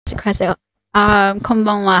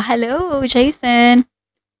Konbanwa. Hello, Jason.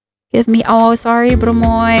 Give me. Oh, sorry,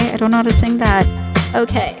 Bromoy. I don't know how to sing that.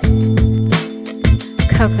 Okay.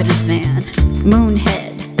 Coconut Man,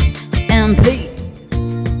 Moonhead, MP.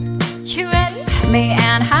 You ready? Me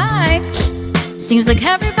and hi. Seems like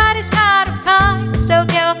everybody's got a price.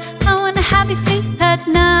 Tokyo, I wonder how they sleep at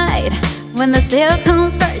night. When the sale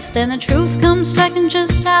comes first and the truth comes second,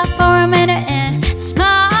 just stop for a minute and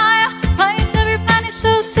smile. Why is everybody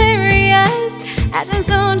so serious? Acting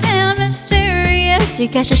so damn mysterious. You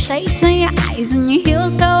got your shades on your eyes and your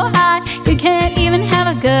heels so high you can't even have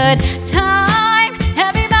a good time.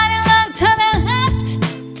 Everybody look to the left,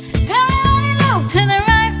 everybody look to the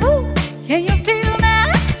right. Ooh, can you feel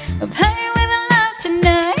that? Play with the love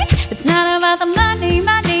tonight. It's not about the money,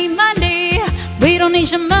 money, money. We don't need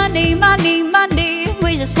your money, money, money.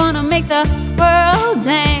 We just wanna make the world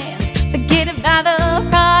dance. Forget about the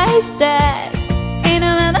price tag. Ain't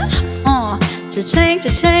another cha-ching,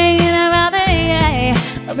 cha-ching, ain't about the yeah.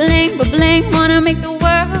 Ba-bling, wanna make the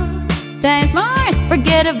world dance. Mars,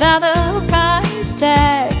 forget about the price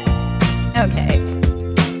tag. Okay.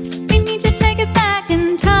 We need to take it back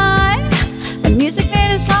in time. The music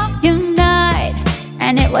made us all unite.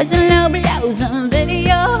 And it wasn't low blows and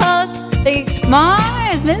videos. Big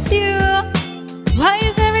Mars, miss you. Why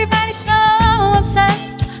is everybody so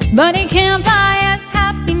obsessed? Money can't buy us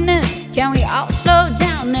happiness. Can we all slow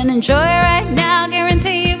down and enjoy right now?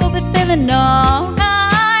 Guarantee we'll be feeling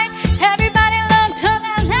alright. Everybody look to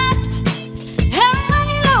the left,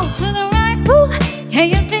 everybody look to the right. Ooh, can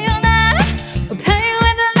you feel that? We're playing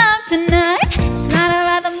with the love tonight. It's not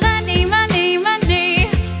about the money, money, money.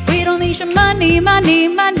 We don't need your money, money,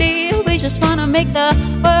 money. We just wanna make the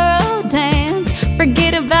world dance.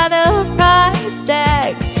 Forget about the price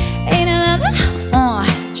tag. Ain't another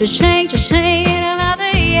cha-ching, cha-ching, ain't about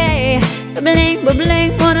the yeah.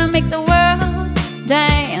 Ba-bling, wanna make the world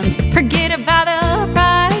dance. Forget about the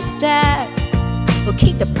price tag. We'll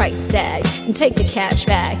keep the price tag and take the cash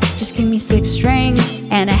back. Just give me 6 strings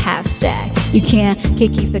and a half stack. You can't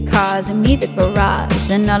keep the cars and me the garage.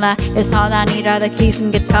 And all I need are the keys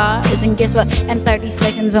and guitars. And guess what? In 30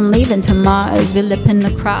 seconds I'm leaving to Mars. We're lipping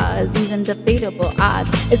across these undefeatable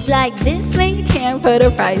odds. It's like this way you can't put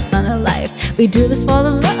a price on a life. We do this for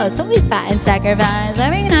the love, so we fight and sacrifice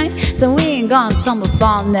every night. So we ain't gonna stumble,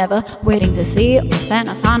 fall, never waiting to see or send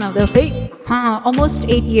us on of the feet. Almost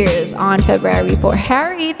 8 years on February 4.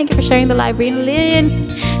 Harry, thank you for sharing the live reading.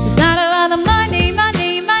 It's not about the money,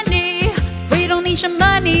 money, money. We don't need your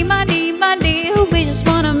money, money, money. We just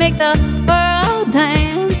wanna make the world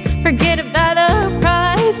dance. Forget about the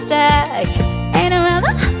price tag. Ain't about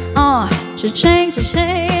the cha-ching,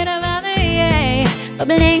 cha-ching, ain't about the yeah.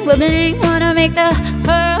 Ba-bling, wanna make the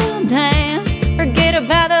world dance. Forget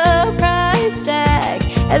about the price tag.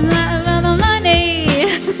 It's not about the money.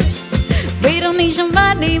 We don't need your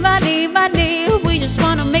money, money, money. We just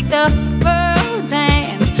wanna make the world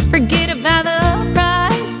dance. Forget about the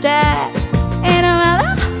price tag. Ain't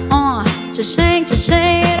about the cha-ching,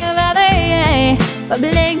 cha-ching, ain't about the yeah.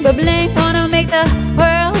 Ba-bling, wanna make the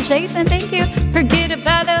world. Jason, thank you. Forget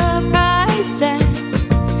about the price tag.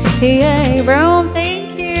 Hey, bro,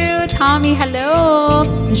 thank you. Tommy,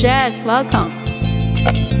 hello. Jess, welcome.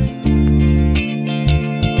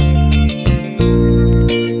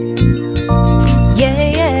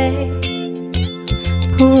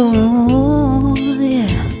 Ooh,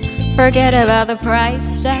 yeah. Forget about the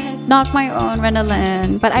price tag. Not my own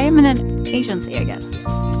Renalyn, but I am in an agency, I guess.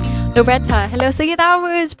 Yes. Loretta, hello. So yeah, that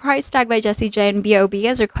was Price Tag by Jessie J and B.O.B.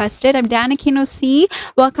 as requested. I'm Dana Kino C.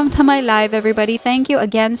 Welcome to my live, everybody. Thank you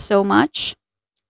again so much.